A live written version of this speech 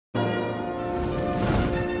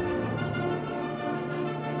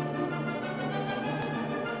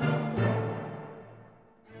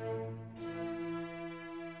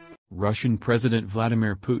Russian President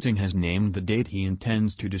Vladimir Putin has named the date he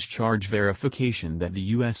intends to discharge verification that the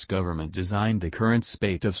U.S. government designed the current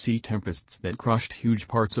spate of sea tempests that crushed huge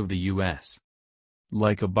parts of the U.S.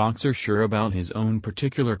 Like a boxer sure about his own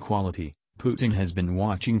particular quality, Putin has been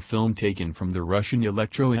watching film taken from the Russian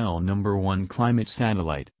Electro-L-1 climate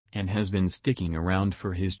satellite, and has been sticking around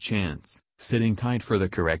for his chance, sitting tight for the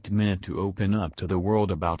correct minute to open up to the world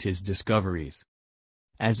about his discoveries.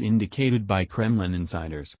 As indicated by Kremlin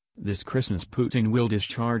insiders, this Christmas Putin will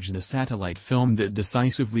discharge the satellite film that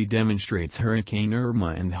decisively demonstrates Hurricane Irma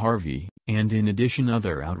and Harvey, and in addition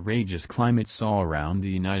other outrageous climates all around the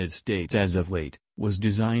United States as of late, was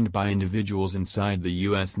designed by individuals inside the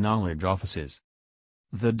U.S. knowledge offices.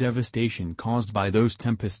 The devastation caused by those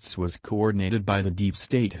tempests was coordinated by the deep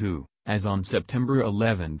state who, as on September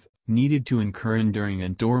 11, needed to incur enduring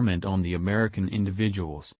and torment on the American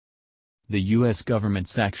individuals. The U.S.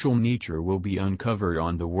 government's actual nature will be uncovered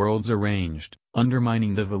on the world's arranged,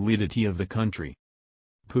 undermining the validity of the country.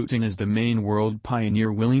 Putin is the main world pioneer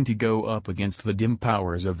willing to go up against the dim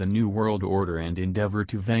powers of the New World Order and endeavor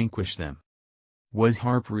to vanquish them. Was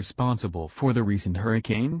HAARP responsible for the recent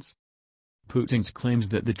hurricanes? Putin's claims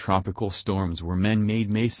that the tropical storms were man-made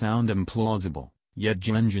may sound implausible, yet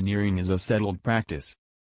geoengineering is a settled practice.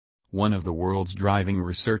 One of the world's driving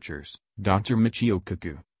researchers, Dr. Michio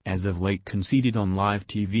Kaku, as of late conceded on live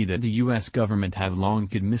TV that the U.S. government have long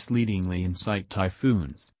could misleadingly incite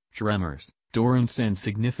typhoons, tremors, torrents and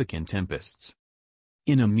significant tempests.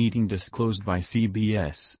 In a meeting disclosed by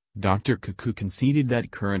CBS, Dr. Kaku conceded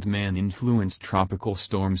that current man-influenced tropical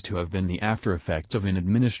storms to have been the aftereffect of an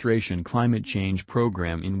administration climate change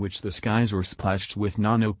program in which the skies were splashed with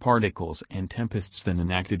nanoparticles and tempests then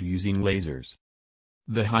enacted using lasers.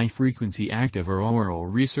 The High-Frequency Active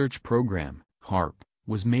Auroral Research Program, HAARP,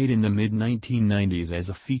 was made in the mid-1990s as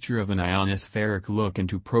a feature of an ionospheric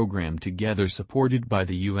look-into program together supported by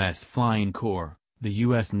the U.S. Flying Corps, the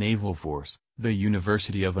U.S. Naval Force, the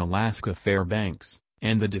University of Alaska Fairbanks,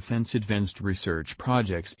 and the Defense Advanced Research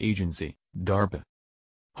Projects Agency, DARPA.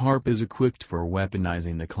 HAARP is equipped for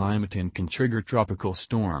weaponizing the climate and can trigger tropical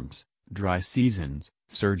storms, dry seasons,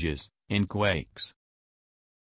 surges, and quakes.